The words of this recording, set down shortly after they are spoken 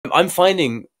I'm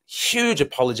finding huge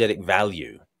apologetic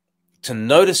value to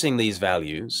noticing these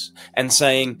values and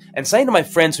saying to my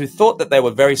friends who thought that they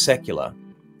were very secular,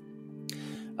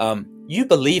 you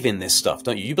believe in this stuff,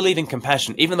 don't you? You believe in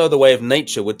compassion, even though the way of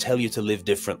nature would tell you to live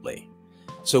differently.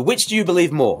 So which do you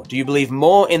believe more? Do you believe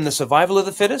more in the survival of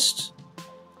the fittest?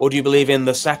 Or do you believe in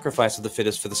the sacrifice of the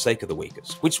fittest for the sake of the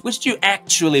weakest? Which do you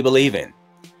actually believe in?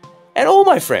 And all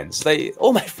my friends, they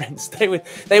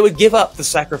would give up the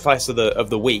sacrifice of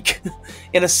the weak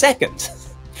in a second,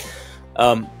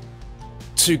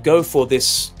 to go for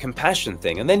this compassion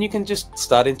thing. And then you can just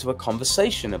start into a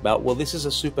conversation about, well, this is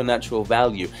a supernatural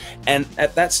value. And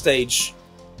at that stage,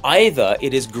 either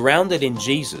it is grounded in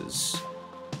Jesus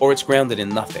or it's grounded in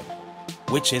nothing.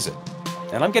 Which is it?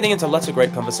 And I'm getting into lots of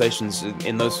great conversations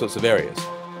in those sorts of areas.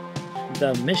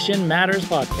 The Mission Matters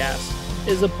podcast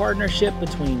is a partnership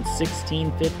between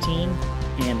 1615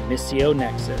 and Missio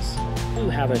Nexus, who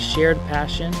have a shared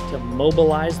passion to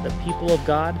mobilize the people of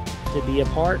God to be a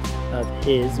part of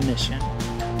His mission.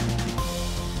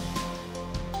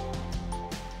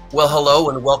 Well, hello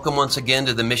and welcome once again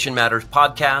to the Mission Matters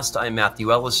podcast. I'm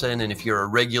Matthew Ellison, and if you're a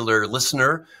regular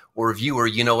listener or viewer,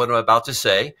 you know what I'm about to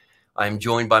say. I'm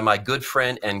joined by my good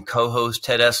friend and co-host,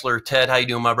 Ted Essler. Ted, how you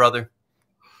doing, my brother?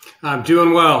 I'm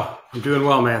doing well.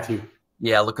 Matthew.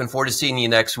 Yeah, looking forward to seeing you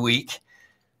next week.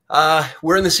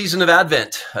 We're in the season of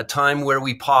Advent, a time where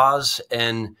we pause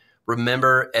and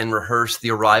remember and rehearse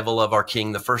the arrival of our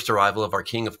King, the first arrival of our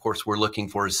King. Of course, we're looking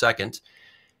for his second.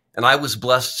 And I was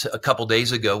blessed a couple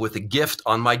days ago with a gift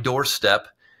on my doorstep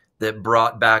that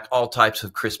brought back all types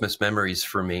of Christmas memories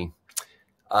for me.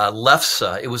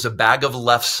 Lefse, it was a bag of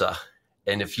lefse.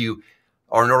 And if you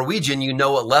are Norwegian, you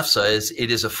know what lefse is. It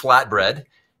is a flatbread.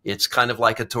 It's kind of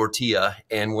like a tortilla.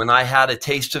 And when I had a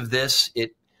taste of this,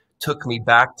 it took me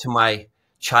back to my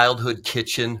childhood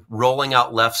kitchen, rolling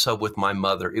out lefse with my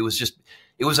mother. It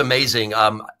was amazing.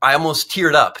 I almost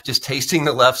teared up just tasting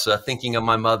the lefse, thinking of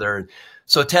my mother.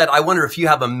 So Ted, I wonder if you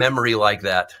have a memory like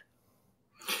that.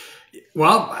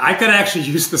 Well, I could actually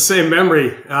use the same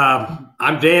memory.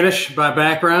 I'm Danish by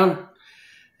background,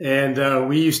 and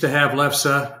we used to have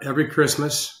lefse every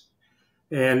Christmas.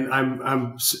 And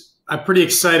I'm pretty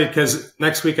excited because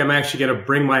next week I'm actually going to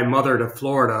bring my mother to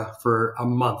Florida for a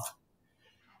month.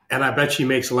 And I bet she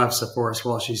makes lefse for us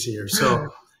while she's here. So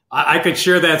I could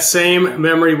share that same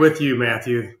memory with you,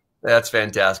 Matthew. That's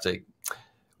fantastic.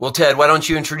 Well, Ted, why don't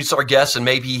you introduce our guest, and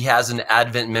maybe he has an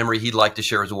Advent memory he'd like to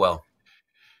share as well.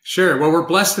 Sure. Well, we're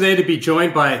blessed today to be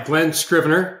joined by Glen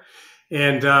Scrivener.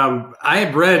 And I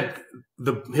had read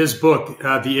his book,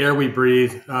 The Air We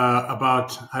Breathe,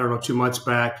 about, 2 months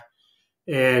back.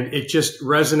 And it just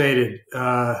resonated,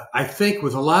 I think,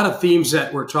 with a lot of themes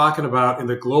that we're talking about in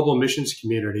the global missions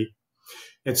community.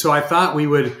 And so I thought we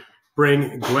would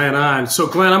bring Glen on. So,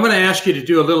 Glen, I'm going to ask you to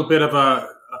do a little bit of a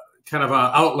kind of a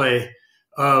outlay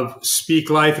of Speak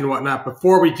Life and whatnot.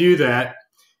 Before we do that,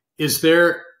 is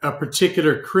there a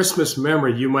particular Christmas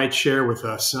memory you might share with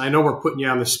us? And I know we're putting you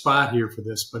on the spot here for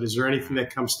this, but is there anything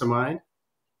that comes to mind?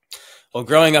 Well,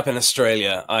 growing up in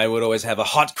Australia, I would always have a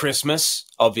hot Christmas,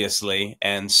 obviously.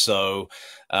 And so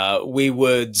we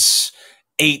would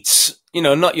eat,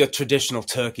 not your traditional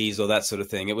turkeys or that sort of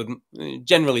thing. It would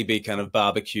generally be kind of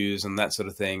barbecues and that sort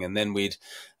of thing. And then we'd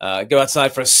go outside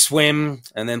for a swim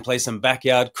and then play some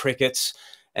backyard cricket.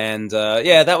 And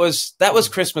that was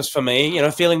Christmas for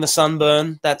me. Feeling the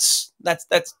sunburn. That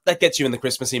gets you in the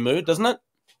Christmassy mood, doesn't it?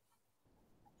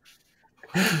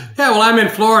 Yeah, well, I'm in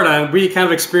Florida, and we kind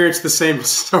of experienced the same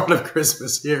sort of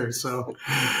Christmas here. So,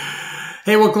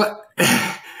 hey, well,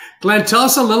 Glen, tell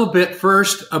us a little bit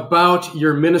first about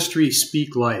your ministry,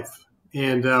 Speak Life,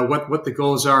 and what the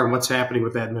goals are and what's happening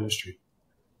with that ministry.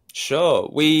 Sure.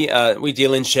 We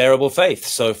deal in shareable faith,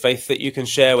 so faith that you can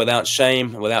share without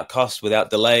shame, without cost, without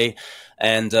delay.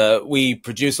 And we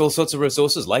produce all sorts of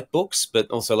resources like books, but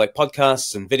also like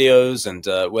podcasts and videos, and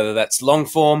whether that's long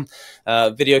form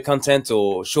video content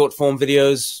or short form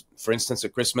videos, for instance,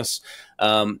 at Christmas.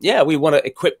 We want to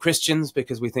equip Christians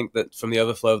because we think that from the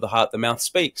overflow of the heart, the mouth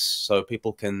speaks. So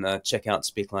people can check out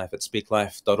Speak Life at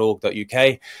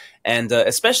speaklife.org.uk. And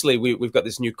especially we've got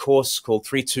this new course called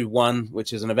 321,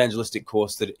 which is an evangelistic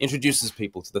course that introduces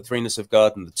people to the threeness of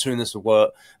God and the two-ness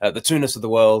of the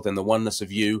world and the oneness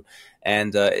of you.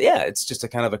 And it's just a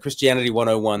kind of a Christianity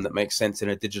 101 that makes sense in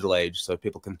a digital age. So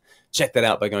people can check that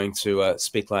out by going to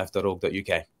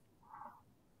speaklife.org.uk.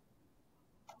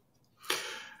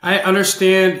 I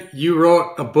understand you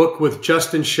wrote a book with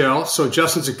Justin Schell. So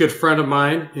Justin's a good friend of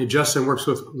mine, and Justin works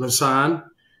with Lausanne.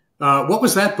 What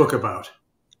was that book about?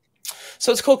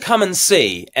 So it's called Come and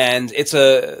See, and it's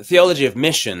a theology of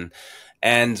mission.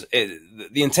 And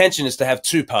the intention is to have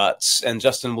two parts, and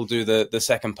Justin will do the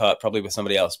second part probably with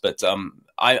somebody else. But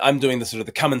I'm doing the sort of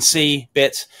the come and see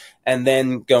bit, and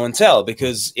then go and tell,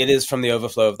 because it is from the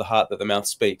overflow of the heart that the mouth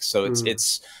speaks. So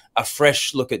it's a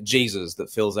fresh look at Jesus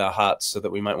that fills our hearts, so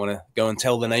that we might want to go and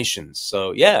tell the nations.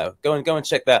 So yeah, go and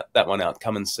check that one out.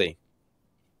 Come and see.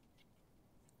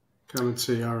 Come and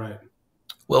see. All right.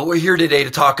 Well, we're here today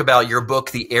to talk about your book,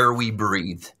 The Air We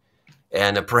Breathe.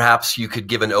 And perhaps you could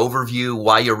give an overview,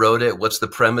 why you wrote it, what's the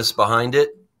premise behind it?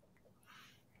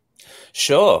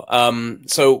 Sure.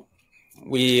 So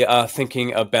we are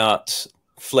thinking about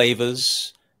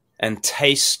flavors and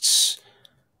tastes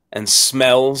and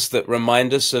smells that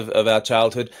remind us of our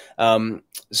childhood.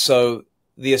 So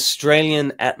the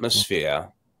Australian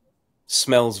atmosphere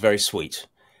smells very sweet.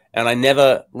 And I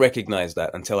never recognized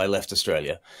that until I left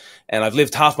Australia. And I've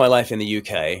lived half my life in the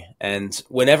UK. And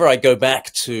whenever I go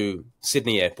back to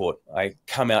Sydney Airport, I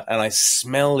come out and I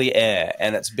smell the air,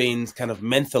 and it's been kind of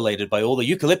mentholated by all the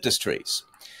eucalyptus trees.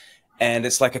 And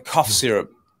it's like a cough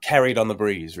syrup carried on the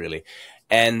breeze, really.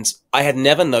 And I had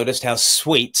never noticed how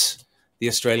sweet the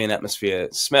Australian atmosphere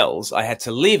smells. I had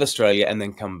to leave Australia and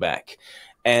then come back.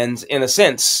 And in a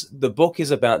sense, the book is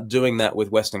about doing that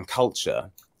with Western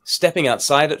culture, stepping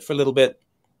outside it for a little bit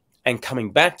and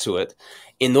coming back to it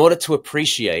in order to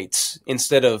appreciate,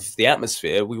 instead of the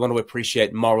atmosphere, we want to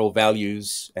appreciate moral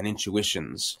values and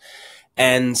intuitions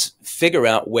and figure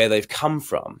out where they've come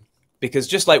from. Because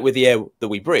just like with the air that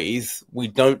we breathe, we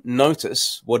don't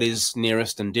notice what is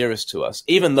nearest and dearest to us,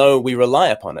 even though we rely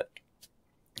upon it.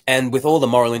 And with all the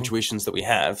moral intuitions that we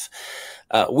have,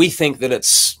 we think that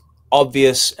it's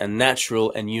obvious and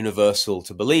natural and universal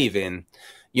to believe in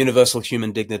universal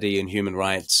human dignity and human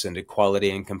rights and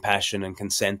equality and compassion and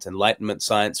consent, enlightenment,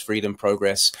 science, freedom,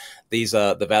 progress. These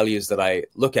are the values that I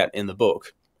look at in the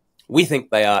book. We think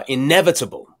they are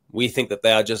inevitable. We think that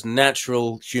they are just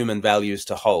natural human values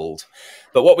to hold.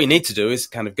 But what we need to do is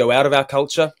kind of go out of our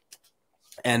culture.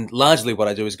 And largely what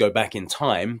I do is go back in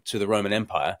time to the Roman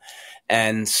Empire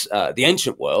and the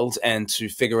ancient world, and to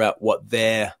figure out what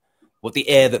the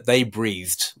air that they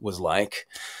breathed was like.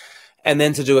 And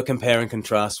then to do a compare and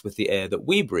contrast with the air that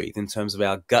we breathe in terms of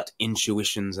our gut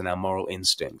intuitions and our moral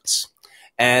instincts.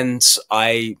 And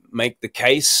I make the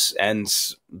case, and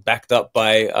backed up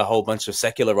by a whole bunch of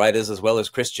secular writers as well as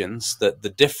Christians, that the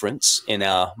difference in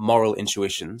our moral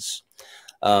intuitions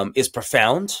is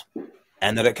profound,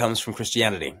 and that it comes from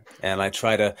Christianity. And I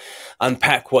try to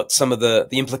unpack what some of the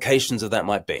implications of that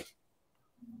might be.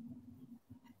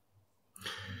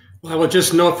 Well, I will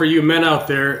just note for you men out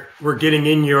there, we're getting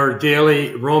in your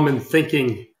daily Roman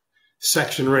thinking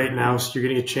section right now, so you're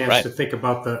getting a chance to think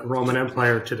about the Roman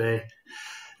Empire today.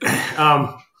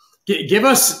 Give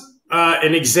us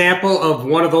an example of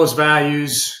one of those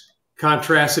values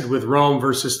contrasted with Rome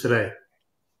versus today.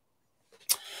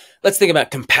 Let's think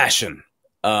about compassion.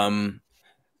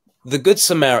 The Good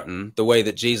Samaritan, the way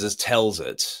that Jesus tells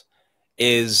it,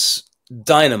 is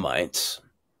dynamite,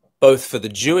 both for the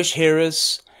Jewish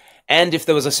hearers and if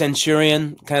there was a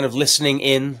centurion kind of listening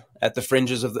in at the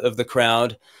fringes of the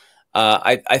crowd.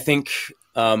 I think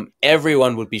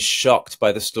everyone would be shocked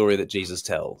by the story that Jesus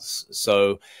tells.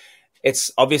 So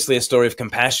it's obviously a story of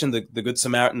compassion. The Good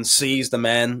Samaritan sees the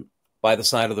man by the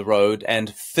side of the road,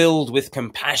 and filled with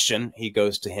compassion, he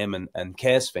goes to him and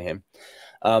cares for him.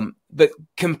 But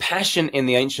compassion in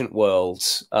the ancient world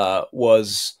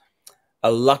was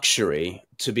a luxury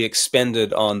to be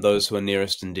expended on those who are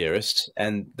nearest and dearest.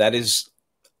 And that is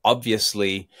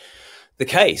obviously the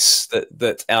case,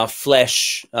 that our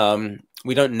flesh,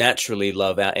 we don't naturally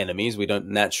love our enemies. We don't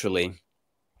naturally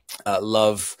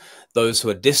love those who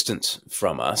are distant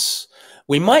from us.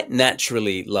 We might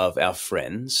naturally love our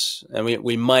friends, and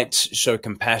we might show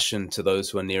compassion to those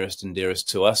who are nearest and dearest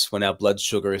to us when our blood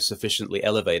sugar is sufficiently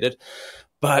elevated.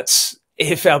 But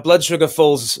if our blood sugar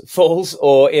falls,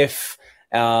 or if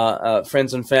our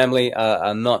friends and family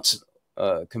are not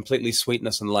completely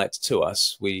sweetness and light to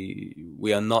us,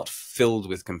 we are not filled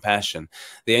with compassion.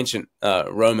 The ancient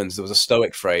Romans, there was a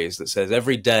Stoic phrase that says,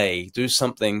 every day do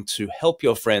something to help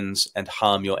your friends and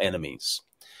harm your enemies.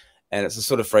 And it's a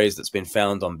sort of phrase that's been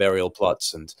found on burial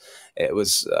plots, and it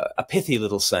was a pithy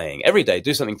little saying. Every day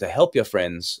do something to help your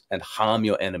friends and harm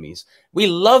your enemies. We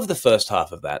love the first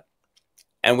half of that,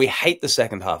 and we hate the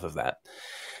second half of that.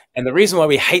 And the reason why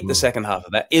we hate the second half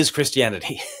of that is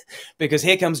Christianity, because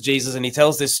here comes Jesus and he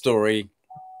tells this story.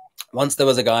 Once there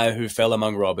was a guy who fell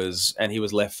among robbers and he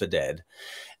was left for dead.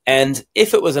 And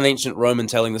if it was an ancient Roman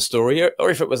telling the story, or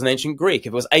if it was an ancient Greek, if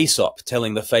it was Aesop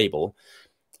telling the fable,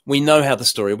 we know how the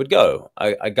story would go.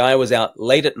 A guy was out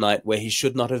late at night where he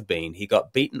should not have been. He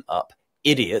got beaten up,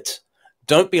 idiot,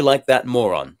 Don't be like that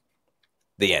moron.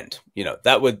 The end.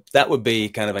 That would be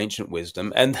kind of ancient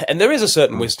wisdom. And there is a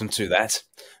certain wisdom to that.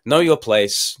 Know your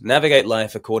place, navigate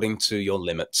life according to your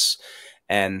limits,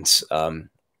 and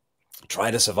try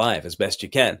to survive as best you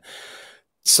can.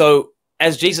 So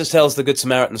as Jesus tells the Good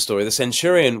Samaritan story, the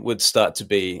centurion would start to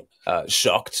be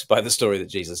shocked by the story that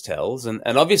Jesus tells. And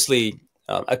obviously,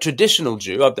 a traditional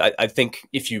Jew, I think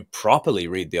if you properly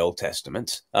read the Old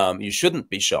Testament, you shouldn't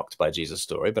be shocked by Jesus'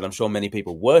 story, but I'm sure many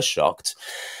people were shocked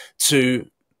to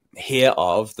hear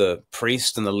of the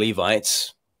priest and the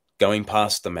Levites going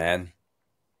past the man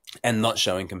and not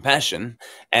showing compassion.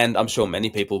 And I'm sure many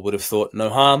people would have thought, no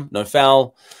harm, no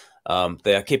foul.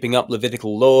 They are keeping up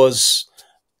Levitical laws.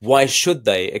 Why should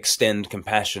they extend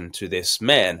compassion to this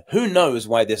man? Who knows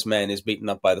why this man is beaten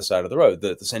up by the side of the road?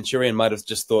 The centurion might have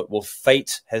just thought, well,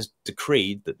 fate has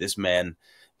decreed that this man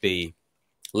be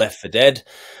left for dead.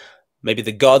 Maybe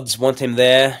the gods want him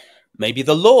there. Maybe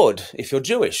the Lord, if you're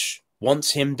Jewish,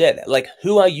 wants him dead. Like,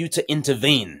 who are you to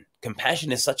intervene?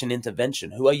 Compassion is such an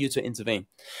intervention. Who are you to intervene?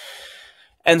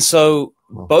 And so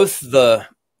both the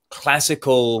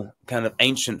classical kind of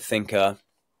ancient thinker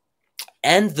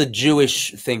and the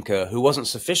Jewish thinker who wasn't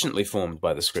sufficiently formed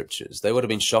by the scriptures, they would have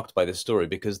been shocked by this story,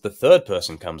 because the third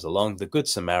person comes along, the Good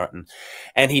Samaritan,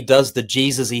 and he does the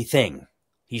Jesus-y thing.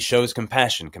 He shows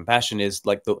compassion. Compassion is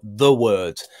like the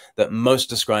word that most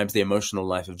describes the emotional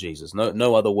life of Jesus.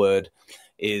 No other word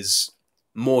is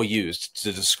more used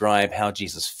to describe how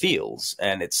Jesus feels.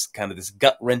 And it's kind of this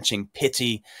gut-wrenching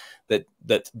pity that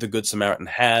the Good Samaritan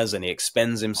has, and he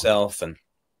expends himself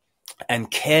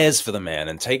and cares for the man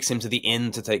and takes him to the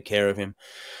inn to take care of him.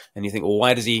 And you think, well,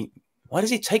 why does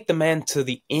he take the man to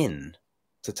the inn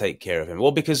to take care of him?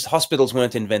 Well, because hospitals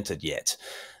weren't invented yet.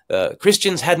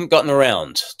 Christians hadn't gotten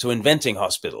around to inventing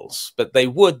hospitals, but they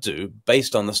would do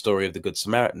based on the story of the Good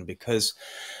Samaritan, because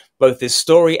both this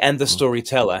story and the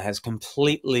storyteller has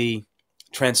completely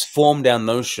transformed our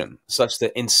notion such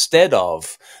that instead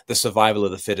of the survival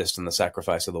of the fittest and the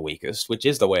sacrifice of the weakest, which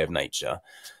is the way of nature,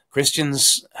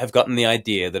 Christians have gotten the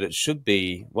idea that it should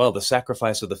be, well, the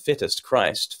sacrifice of the fittest,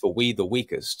 Christ, for we the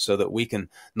weakest, so that we can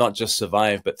not just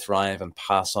survive but thrive and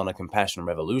pass on a compassion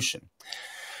revolution.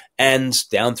 And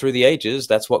down through the ages,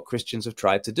 that's what Christians have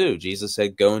tried to do. Jesus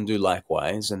said, go and do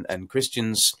likewise. And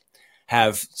Christians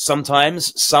have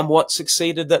sometimes somewhat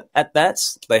succeeded at that.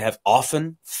 They have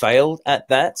often failed at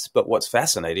that. But what's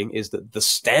fascinating is that the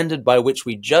standard by which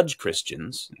we judge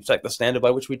Christians, in fact, the standard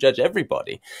by which we judge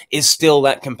everybody, is still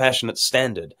that compassionate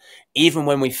standard. Even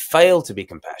when we fail to be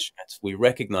compassionate, we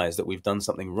recognize that we've done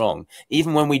something wrong.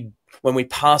 Even when we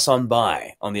pass on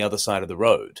by on the other side of the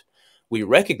road, we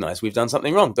recognize we've done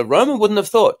something wrong. The Roman wouldn't have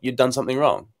thought you'd done something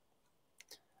wrong.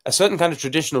 A certain kind of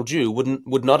traditional Jew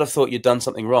would not have thought you'd done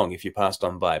something wrong if you passed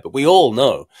on by. But we all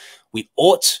know we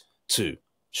ought to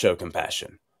show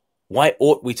compassion. Why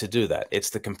ought we to do that? It's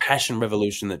the compassion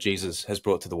revolution that Jesus has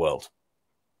brought to the world.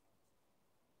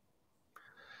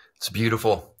 It's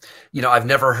beautiful. I've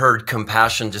never heard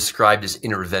compassion described as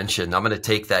intervention. I'm going to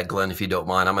take that, Glenn, if you don't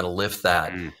mind. I'm going to lift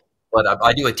that. But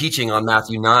I do a teaching on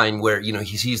Matthew 9 where,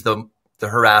 he sees the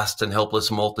harassed and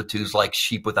helpless multitudes like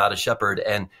sheep without a shepherd.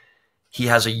 And he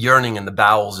has a yearning in the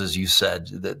bowels, as you said.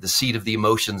 The seat of the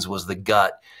emotions was the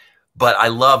gut. But I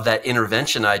love that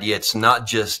intervention idea. It's not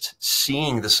just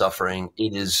seeing the suffering.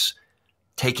 It is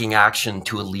taking action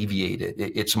to alleviate it.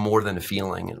 It's more than a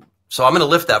feeling. So I'm going to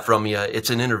lift that from you. It's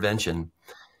an intervention.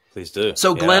 Please do.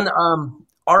 So, Glenn,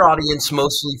 our audience,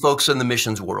 mostly folks in the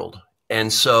missions world.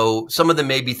 And so some of them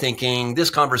may be thinking this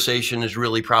conversation is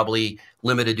really probably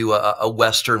limited to a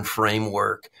Western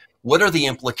framework. What are the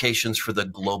implications for the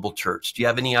global church? Do you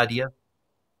have any idea?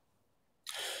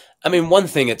 I mean, one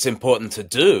thing it's important to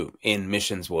do in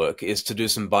missions work is to do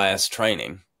some bias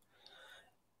training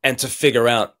and to figure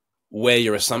out where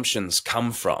your assumptions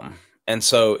come from. And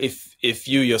so if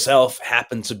you yourself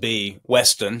happen to be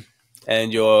Western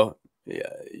and you're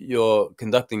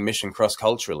conducting mission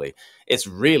cross-culturally, it's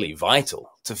really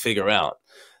vital to figure out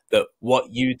that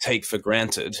what you take for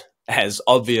granted as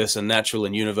obvious and natural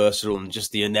and universal and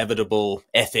just the inevitable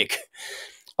ethic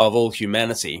of all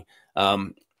humanity.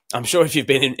 I'm sure if you've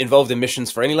been involved in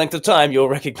missions for any length of time, you'll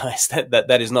recognize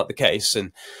that is not the case.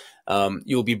 And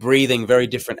you'll be breathing very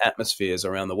different atmospheres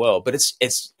around the world. But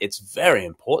it's very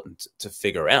important to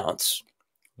figure out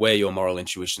where your moral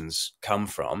intuitions come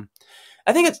from.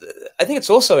 I think it's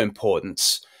also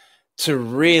important to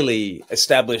really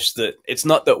establish that it's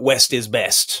not that West is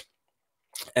best.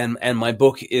 And my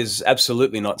book is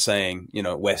absolutely not saying,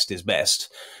 West is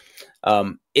best.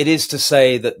 It is to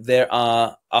say that there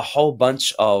are a whole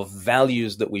bunch of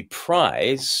values that we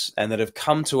prize and that have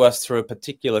come to us through a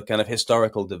particular kind of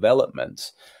historical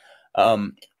development.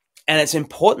 And it's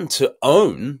important to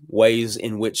own ways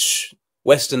in which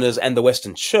Westerners and the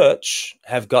Western Church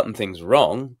have gotten things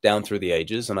wrong down through the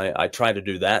ages. And I try to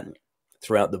do that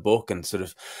throughout the book and sort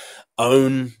of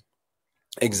own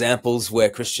examples where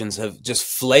Christians have just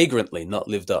flagrantly not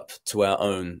lived up to our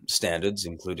own standards,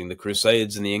 including the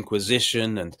Crusades and the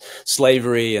Inquisition and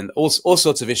slavery and all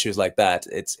sorts of issues like that.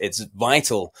 It's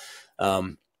vital.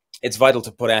 It's vital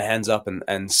to put our hands up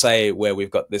and say where we've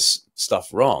got this stuff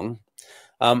wrong.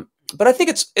 But I think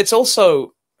it's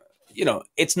also,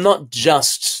 it's not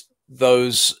just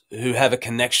those who have a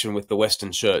connection with the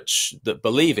Western Church that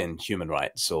believe in human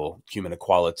rights or human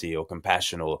equality or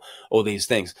compassion or all these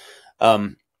things.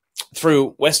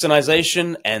 Through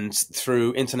Westernization and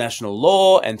through international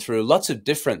law and through lots of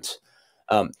different,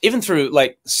 even through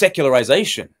like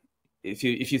secularization. If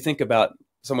you think about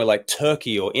somewhere like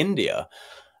Turkey or India,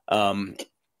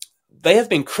 they have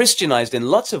been Christianized in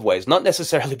lots of ways, not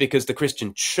necessarily because the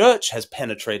Christian church has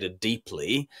penetrated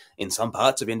deeply in some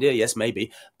parts of India, yes,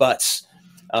 maybe, but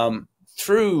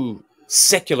through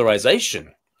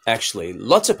secularization, actually,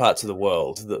 lots of parts of the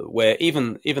world where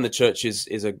even the church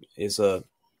is a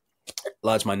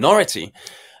large minority,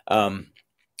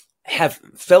 have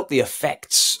felt the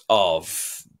effects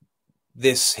of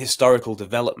this historical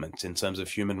development in terms of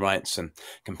human rights and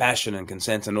compassion and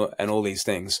consent and all these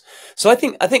things. So I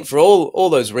think for all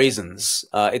those reasons,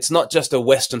 it's not just a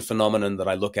Western phenomenon that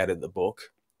I look at in the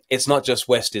book. It's not just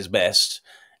West is best.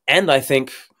 And I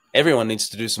think everyone needs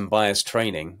to do some bias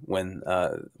training when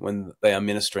they are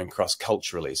ministering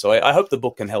cross-culturally. So I hope the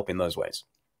book can help in those ways.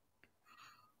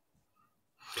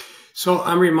 So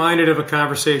I'm reminded of a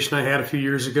conversation I had a few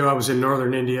years ago. I was in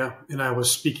northern India, and I was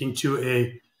speaking to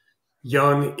a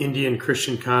young Indian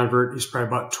Christian convert. He's probably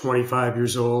about 25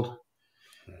 years old.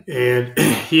 And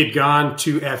he had gone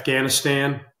to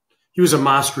Afghanistan. He was a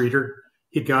mosque reader.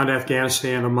 He'd gone to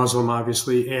Afghanistan, a Muslim,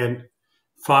 obviously, and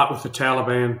fought with the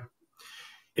Taliban.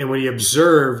 And when he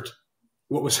observed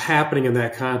what was happening in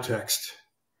that context,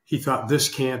 he thought, this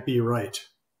can't be right.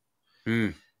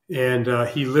 And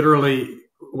he literally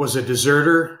was a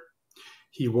deserter.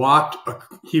 He walked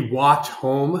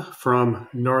home from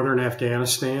northern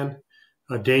Afghanistan,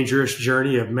 a dangerous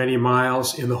journey of many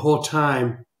miles. And the whole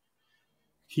time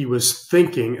he was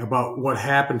thinking about what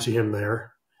happened to him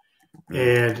there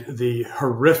and the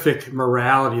horrific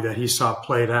morality that he saw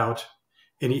played out.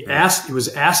 And he was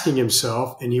asking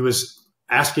himself, and he was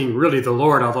asking really the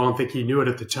Lord, although I don't think he knew it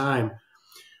at the time,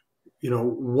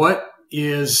 what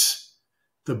is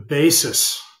the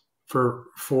basis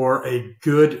for a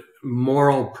good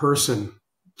moral person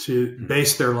to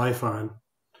base their life on?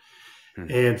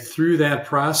 And through that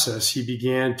process, he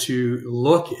began to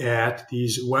look at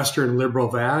these Western liberal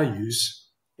values,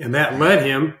 and that led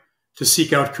him to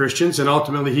seek out Christians, and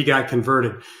ultimately he got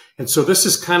converted. And so this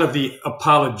is kind of the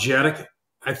apologetic,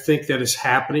 I think, that is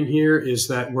happening here, is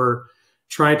that we're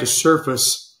trying to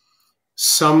surface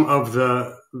some of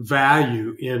the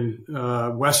value in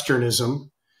Westernism.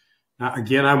 Now,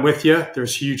 again, I'm with you.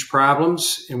 There's huge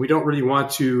problems, and we don't really want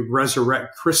to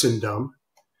resurrect Christendom.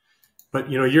 But,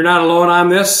 you're not alone on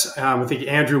this. I think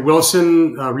Andrew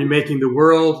Wilson, Remaking the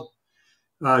World,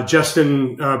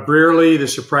 Justin Brearley, The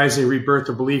Surprising Rebirth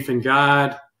of Belief in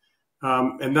God.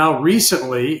 And now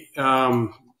recently,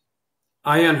 Ayan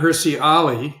Hirsi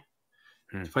Ali,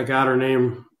 if I got her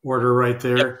name order right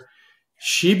there,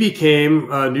 she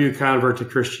became a new convert to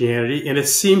Christianity. And it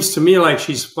seems to me like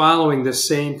she's following the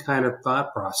same kind of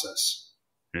thought process.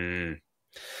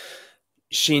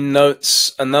 She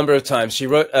notes a number of times. She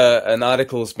wrote an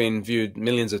article that's been viewed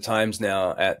millions of times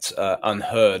now at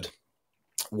Unheard,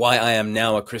 Why I Am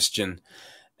Now a Christian.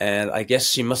 And I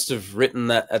guess she must have written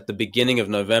that at the beginning of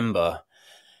November.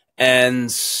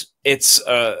 And it's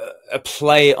a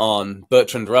play on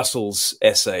Bertrand Russell's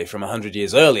essay from 100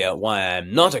 years earlier, Why I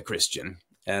Am Not a Christian.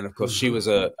 And of course, she was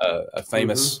a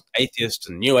famous atheist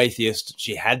and new atheist.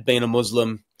 She had been a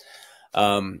Muslim.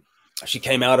 She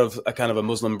came out of a kind of a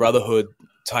Muslim Brotherhood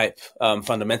type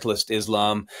fundamentalist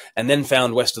Islam, and then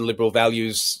found Western liberal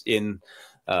values in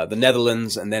the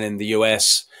Netherlands and then in the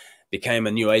US, became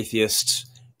a new atheist.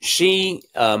 She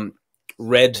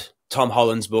read Tom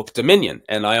Holland's book, Dominion,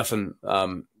 and I often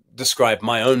describe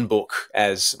my own book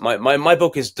as, my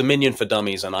book is Dominion for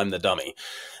Dummies, and I'm the dummy.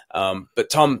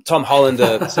 But Tom Holland,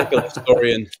 a secular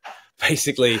historian,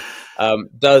 basically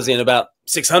does in about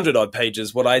 600 odd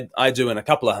pages what I do in a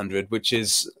couple of hundred, which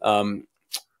is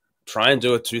try and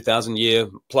do a 2,000-year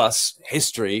plus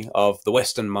history of the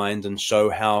Western mind and show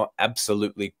how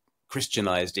absolutely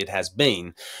Christianized it has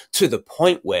been, to the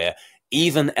point where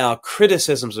even our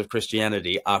criticisms of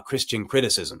Christianity are Christian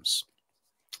criticisms.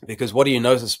 Because what do you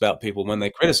notice about people when they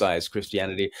criticize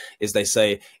Christianity is they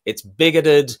say it's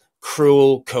bigoted,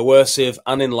 cruel, coercive,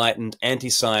 unenlightened,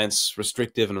 anti-science,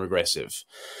 restrictive, and regressive.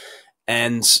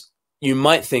 And you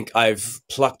might think I've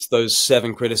plucked those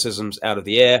 7 criticisms out of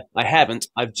the air. I haven't.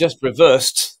 I've just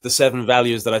reversed the 7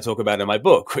 values that I talk about in my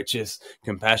book, which is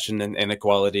compassion and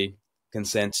inequality,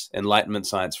 consent, enlightenment,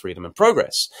 science, freedom, and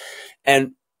progress.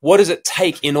 And what does it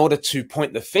take in order to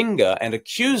point the finger and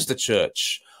accuse the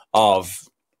church of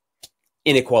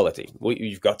inequality? Well,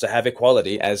 you've got to have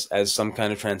equality as some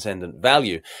kind of transcendent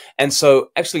value. And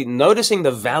so actually noticing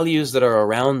the values that are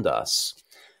around us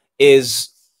is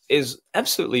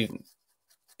absolutely,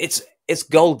 it's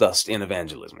gold dust in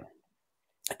evangelism.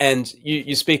 And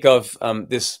you speak of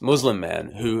this Muslim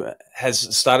man who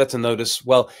has started to notice,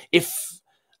 well, if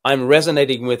I'm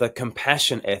resonating with a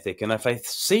compassion ethic, and if I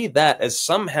see that as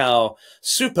somehow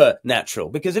supernatural,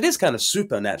 because it is kind of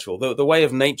supernatural, the way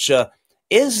of nature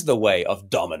is the way of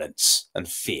dominance and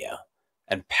fear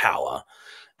and power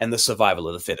and the survival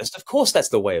of the fittest. Of course, that's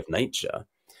the way of nature.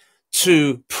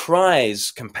 To prize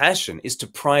compassion is to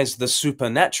prize the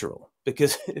supernatural,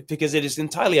 because it is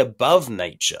entirely above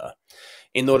nature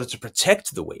in order to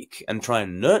protect the weak and try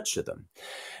and nurture them.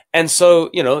 And so,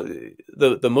 you know,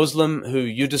 the Muslim who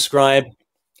you describe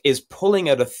is pulling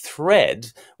at a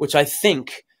thread, which I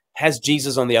think has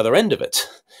Jesus on the other end of it.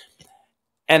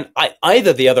 And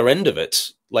either the other end of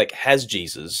it, like, has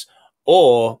Jesus,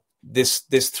 or this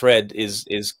thread is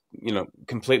you know,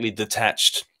 completely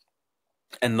detached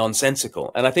and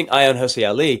nonsensical. And I think Ayaan Hirsi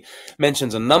Ali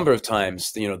mentions a number of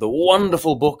times, you know, the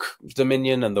wonderful book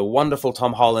Dominion and the wonderful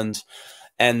Tom Holland.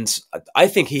 And I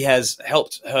think he has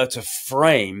helped her to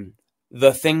frame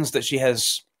the things that she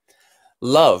has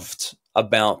loved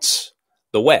about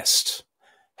the West.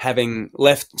 Having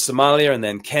left Somalia and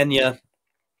then Kenya,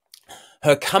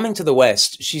 her coming to the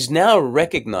West, she's now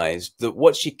recognized that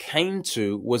what she came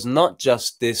to was not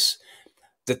just this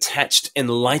detached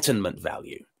enlightenment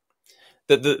value,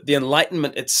 that the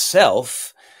Enlightenment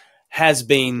itself has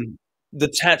been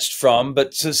detached from,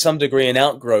 but to some degree an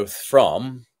outgrowth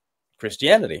from,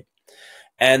 Christianity.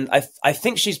 And I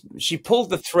think she pulled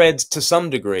the thread to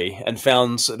some degree and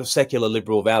found sort of secular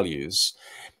liberal values.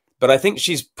 But I think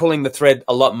she's pulling the thread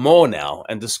a lot more now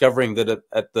and discovering that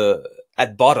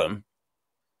at bottom,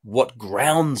 what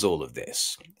grounds all of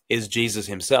this is Jesus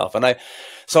himself. And I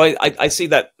see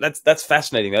that's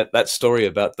fascinating, that story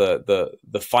about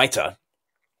the fighter.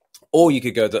 Or you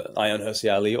could go to Ayaan Hirsi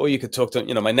Ali, or you could talk to,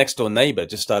 you know, my next door neighbor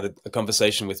just started a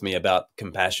conversation with me about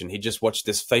compassion. He just watched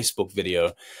this Facebook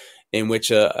video in which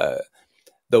the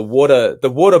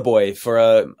water boy for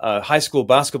a high school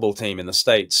basketball team in the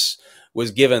States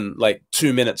was given like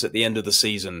 2 minutes at the end of the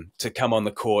season to come on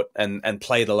the court and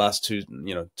play the last 2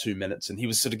 minutes. And he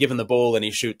was sort of given the ball and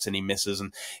he shoots and he misses.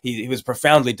 And he was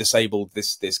profoundly disabled,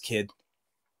 this kid.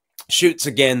 Shoots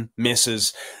again,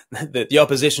 misses. The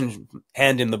opposition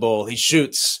hand him the ball. He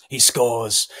shoots, he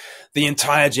scores. The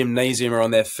entire gymnasium are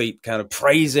on their feet, kind of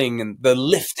praising and the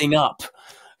lifting up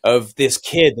of this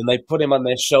kid. And they put him on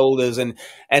their shoulders. And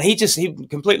he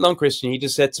complete non-Christian, he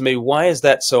just said to me, "Why is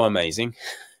that so amazing?"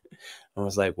 I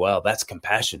was like, well, that's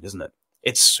compassion, isn't it?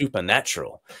 It's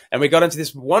supernatural. And we got into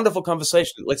this wonderful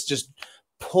conversation. Let's just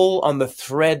pull on the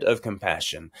thread of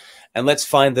compassion, and let's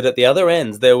find that at the other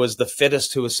end there was the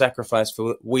fittest who was sacrificed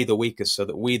for we the weakest, so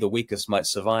that we the weakest might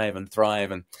survive and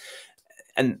thrive.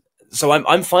 And so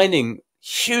I'm finding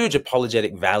huge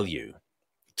apologetic value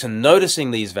to noticing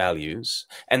these values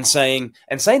and saying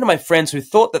to my friends who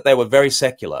thought that they were very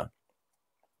secular,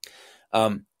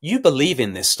 you believe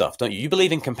in this stuff, don't you? You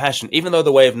believe in compassion, even though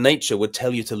the way of nature would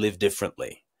tell you to live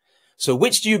differently. So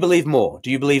which do you believe more? Do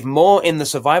you believe more in the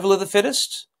survival of the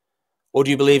fittest, or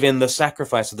do you believe in the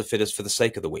sacrifice of the fittest for the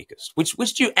sake of the weakest?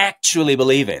 Which do you actually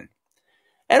believe in?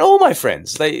 And all my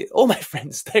friends, they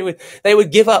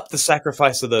would give up the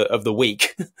sacrifice of the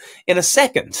weak in a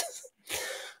second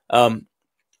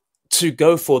to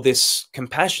go for this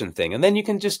compassion thing. And then you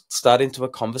can just start into a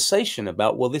conversation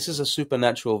about, well, this is a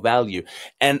supernatural value.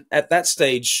 And at that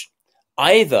stage,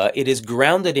 either it is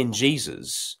grounded in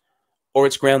Jesus or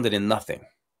it's grounded in nothing.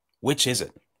 Which is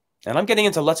it? And I'm getting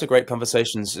into lots of great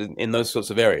conversations in those sorts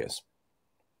of areas.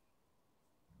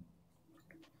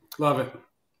 Love it.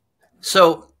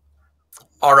 So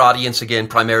our audience, again,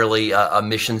 primarily a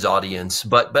missions audience,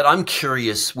 but I'm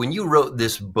curious, when you wrote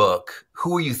this book,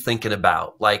 who were you thinking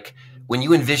about? Like, when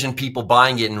you envision people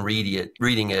buying it and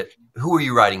reading it, Who are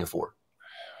you writing it for?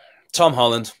 Tom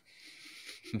Holland.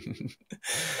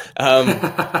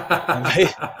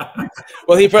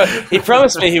 Well, he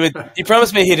promised me he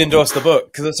promised me he'd endorse the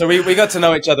book. So we got to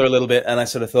know each other a little bit, and I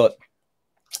sort of thought,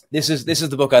 this is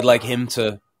the book I'd like him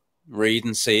to read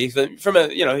and see. From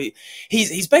a,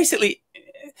 he's basically,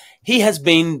 he has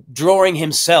been drawing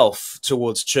himself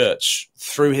towards church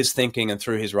through his thinking and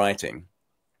through his writing.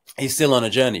 He's still on a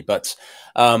journey, but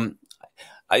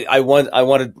I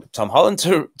wanted Tom Holland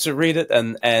to read it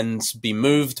and be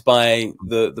moved by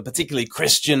the particularly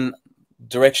Christian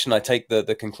direction I take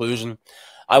the conclusion.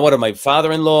 I wanted my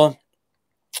father-in-law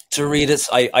to read it.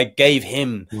 I gave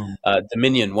him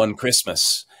Dominion one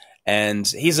Christmas, and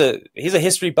he's a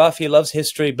history buff. He loves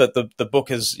history, but the book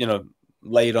has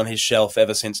laid on his shelf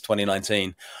ever since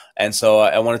 2019, and so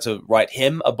I wanted to write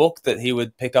him a book that he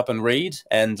would pick up and read,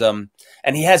 and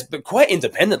he has, but quite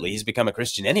independently, he's become a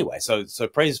Christian anyway. So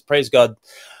praise God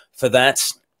for that.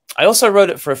 I also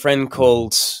wrote it for a friend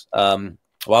called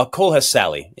I'll call her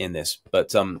Sally in this,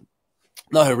 but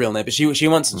not her real name. But she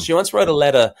once wrote a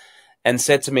letter and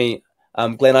said to me,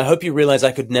 Glenn, I hope you realize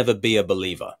I could never be a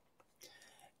believer.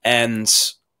 And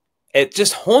it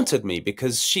just haunted me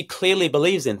because she clearly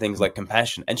believes in things like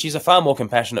compassion, and she's a far more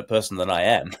compassionate person than I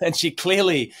am. And she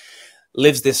clearly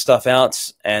lives this stuff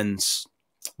out and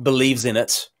believes in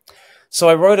it. So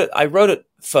I wrote it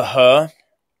for her.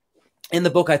 In the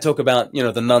book, I talk about,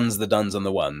 the nuns, the duns, and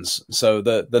the ones. So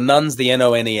the nuns, the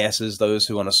NONESs, those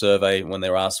who on a survey, when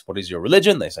they're asked, what is your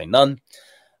religion? They say none.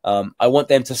 I want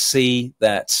them to see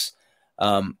that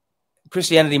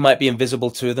Christianity might be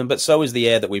invisible to them, but so is the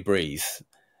air that we breathe.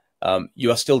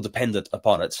 You are still dependent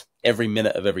upon it every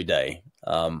minute of every day.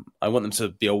 I want them to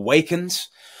be awakened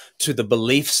to the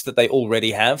beliefs that they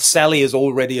already have. Sally is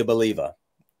already a believer.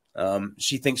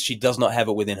 She thinks she does not have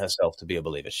it within herself to be a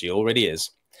believer. She already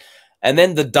is. And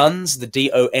then the duns, the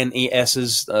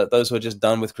DONESs, those who are just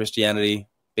done with Christianity,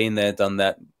 been there, done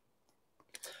that.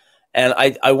 And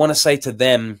I want to say to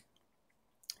them,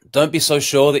 don't be so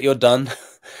sure that you're done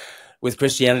with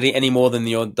Christianity any more than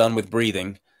you're done with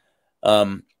breathing.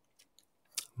 And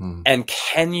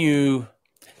can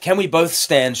we both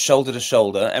stand shoulder to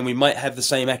shoulder, and we might have the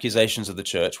same accusations of the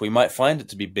church. We might find it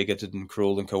to be bigoted and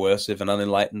cruel and coercive and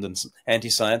unenlightened and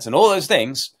anti-science and all those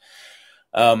things.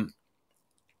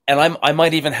 And I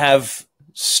might even have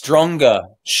stronger,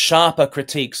 sharper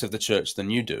critiques of the church than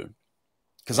you do,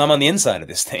 because I'm on the inside of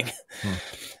this thing.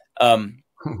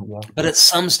 But at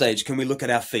some stage, can we look at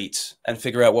our feet and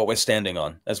figure out what we're standing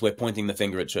on as we're pointing the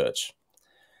finger at church?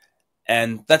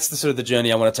 And that's the sort of the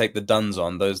journey I want to take the duns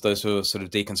on, those who are sort of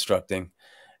deconstructing.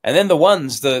 And then the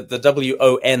ones, the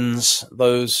WONs,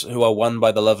 those who are won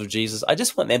by the love of Jesus, I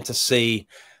just want them to see,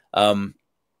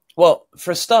 well,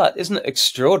 for a start, isn't it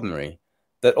extraordinary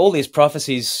that all these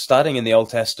prophecies starting in the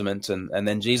Old Testament and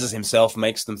then Jesus himself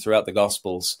makes them throughout the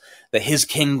Gospels, that his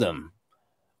kingdom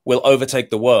will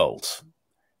overtake the world.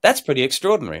 That's pretty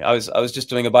extraordinary. I was just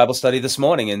doing a Bible study this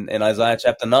morning in Isaiah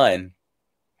chapter 9.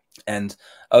 And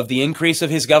of the increase of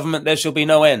his government, there shall be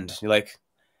no end. You're like,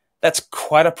 that's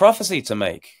quite a prophecy to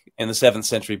make in the 7th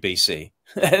century BC.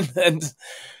 and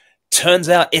turns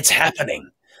out it's happening.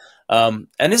 And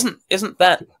isn't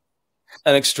that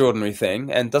an extraordinary thing?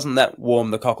 And doesn't that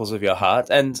warm the cockles of your heart?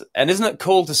 And isn't it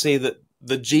cool to see that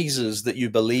the Jesus that you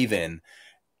believe in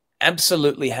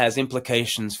absolutely has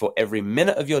implications for every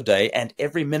minute of your day and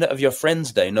every minute of your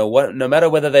friend's day, no matter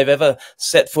whether they've ever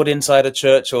set foot inside a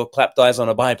church or clapped eyes on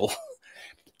a Bible.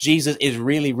 Jesus is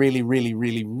really, really, really,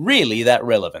 really, really that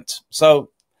relevant.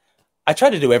 So I try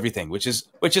to do everything, which is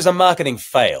a marketing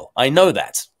fail. I know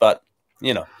that, but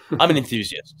I'm an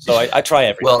enthusiast, so I try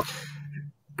everything. Well,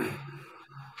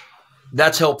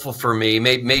 that's helpful for me.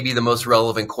 Maybe the most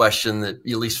relevant question that,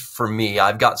 at least for me,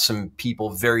 I've got some people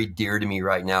very dear to me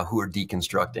right now who are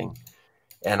deconstructing.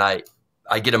 And I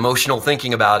get emotional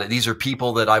thinking about it. These are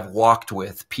people that I've walked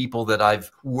with, people that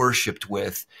I've worshiped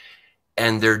with,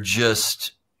 and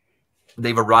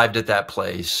they've arrived at that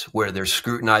place where they're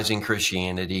scrutinizing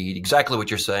Christianity, exactly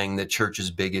what you're saying, that church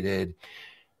is bigoted.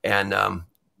 And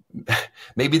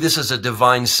maybe this is a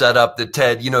divine setup that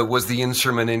Ted, was the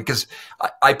instrument in, because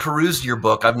I perused your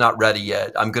book. I've not read it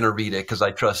yet. I'm going to read it because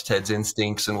I trust Ted's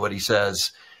instincts and what he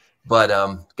says. But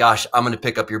gosh, I'm going to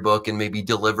pick up your book and maybe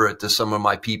deliver it to some of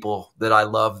my people that I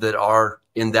love that are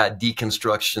in that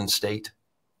deconstruction state.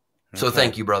 So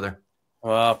Thank you, brother.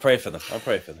 Well, I'll pray for them.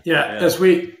 Yeah.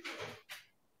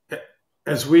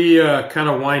 As we kind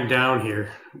of wind down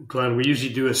here, Glenn, we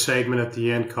usually do a segment at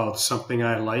the end called Something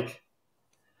I Like.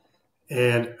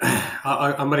 And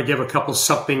I'm going to give a couple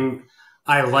something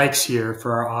I likes here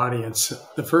for our audience.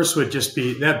 The first would just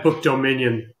be that book,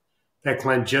 Dominion, that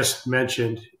Glen just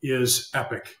mentioned is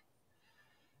epic.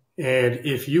 And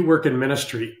if you work in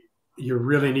ministry, you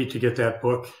really need to get that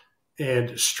book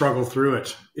and struggle through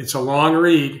it. It's a long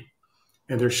read,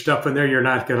 and there's stuff in there you're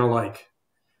not going to like.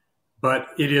 But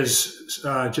it is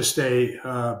just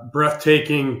a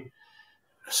breathtaking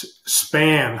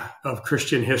span of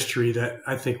Christian history that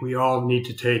I think we all need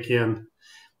to take in.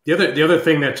 The other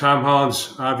thing that Tom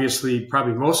Holland's obviously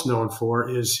probably most known for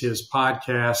is his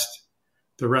podcast,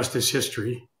 The Rest is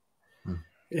History.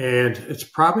 And it's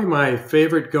probably my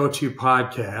favorite go-to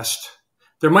podcast.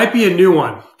 There might be a new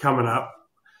one coming up,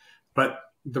 but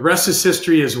The Rest is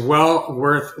History is well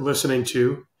worth listening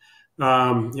to.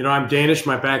 I'm Danish.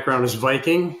 My background is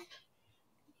Viking.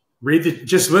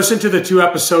 Just listen to the 2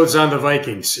 episodes on the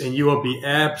Vikings, and you will be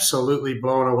absolutely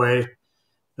blown away.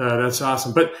 That's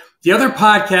awesome. But the other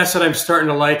podcast that I'm starting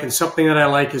to like, and something that I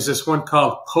like, is this one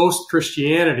called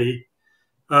Post-Christianity.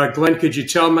 Glen, could you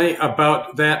tell me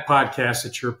about that podcast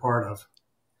that you're a part of?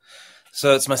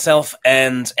 So it's myself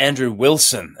and Andrew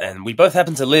Wilson, and we both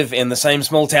happen to live in the same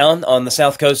small town on the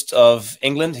south coast of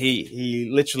England. He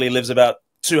literally lives about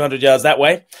 200 yards that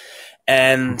way.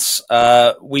 And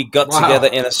we got together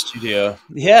in a studio.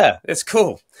 Yeah, it's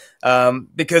cool.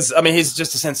 Because, I mean, he's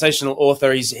just a sensational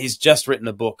author. He's just written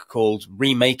a book called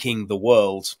Remaking the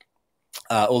World,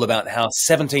 all about how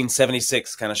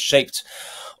 1776 kind of shaped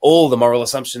all the moral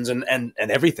assumptions and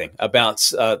everything about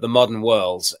the modern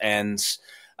world. And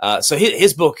so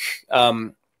his book,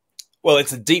 well,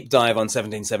 it's a deep dive on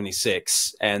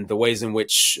 1776 and the ways in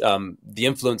which the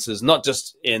influences, not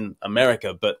just in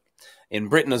America, but in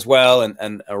Britain as well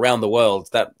and around the world,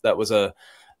 that was a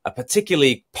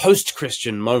particularly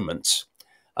post-Christian moment.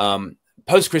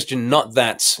 Post-Christian, not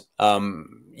that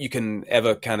you can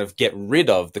ever kind of get rid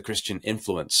of the Christian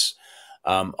influence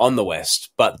on the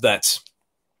West, but that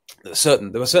there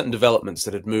were certain developments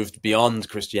that had moved beyond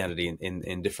Christianity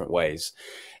in different ways.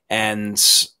 And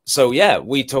so, yeah,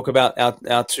 we talk about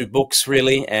our 2 books,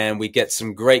 really, and we get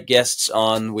some great guests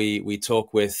on. We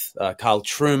talk with Carl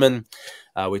Trueman.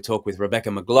 We talk with Rebecca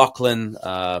McLaughlin.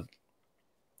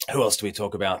 Who else do we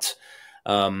talk about?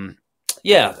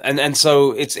 Yeah, and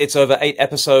so it's over 8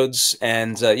 episodes,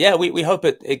 and yeah, we hope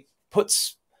it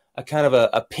puts a kind of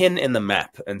a pin in the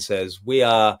map and says we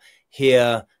are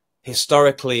here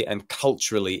historically and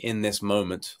culturally in this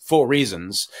moment for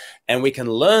reasons, and we can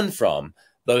learn from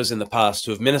those in the past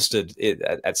who have ministered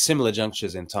at similar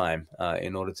junctures in time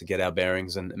in order to get our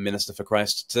bearings and minister for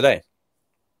Christ today.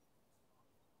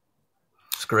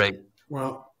 It's great.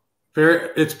 Well,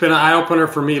 it's been an eye-opener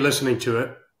for me listening to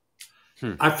it.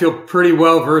 I feel pretty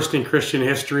well versed in Christian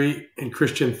history and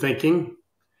Christian thinking,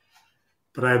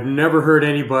 but I've never heard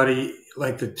anybody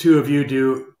like the 2 of you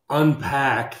do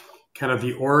unpack kind of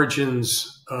the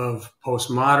origins of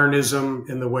postmodernism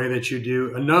in the way that you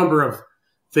do, a number of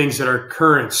things that are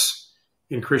currents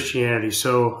in Christianity.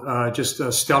 So just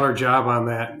a stellar job on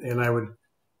that. And I would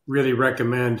really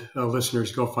recommend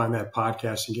listeners go find that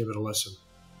podcast and give it a listen.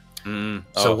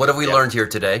 So what have we learned here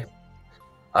today?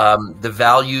 The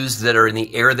values that are in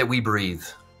the air that we breathe,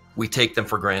 we take them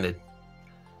for granted.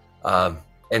 And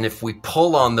if we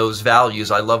pull on those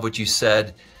values, I love what you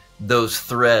said, those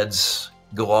threads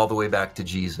go all the way back to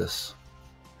Jesus.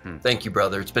 Thank you,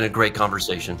 brother. It's been a great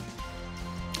conversation.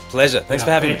 Pleasure. Thanks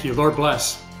for having me. Thank you. Lord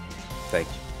bless. Thank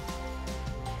you.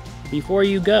 Before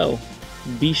you go,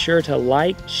 be sure to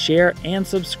like, share, and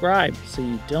subscribe so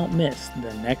you don't miss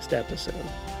the next episode.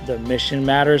 The Mission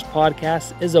Matters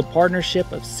podcast is a partnership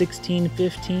of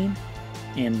 1615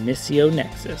 and Missio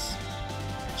Nexus.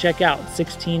 Check out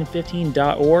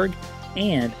 1615.org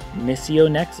and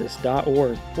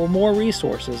missionexus.org for more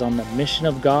resources on the mission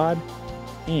of God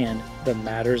and the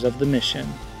matters of the mission.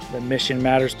 The Mission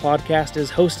Matters podcast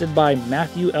is hosted by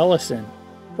Matthew Ellison,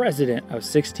 president of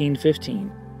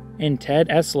 1615, and Ted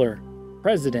Essler,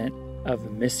 president of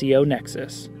Missio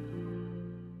Nexus.